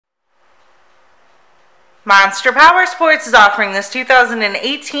Monster Powersports is offering this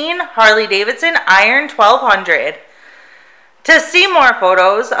 2018 Harley-Davidson Iron 1200. To see more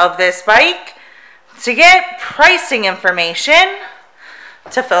photos of this bike, to get pricing information,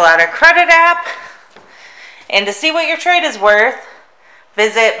 to fill out a credit app, and to see what your trade is worth,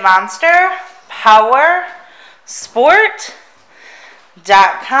 visit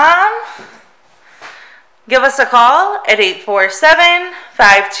monsterpowersport.com. Give us a call at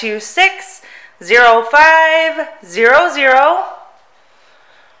 847-526-0500,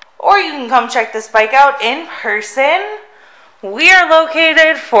 or you can come check this bike out in person. We are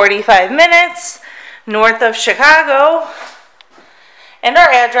located 45 minutes north of Chicago, and our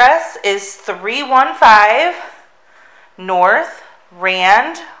address is 315 North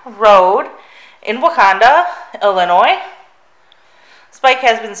Rand Road in Wauconda, Illinois. This bike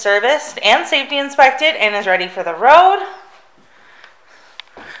has been serviced and safety inspected and is ready for the road.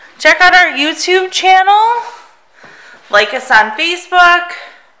 Check out our YouTube channel, like us on Facebook,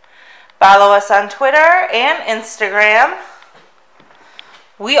 follow us on Twitter and Instagram.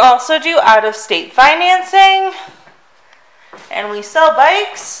 We also do out-of-state financing, and we sell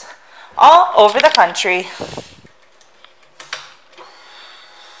bikes all over the country.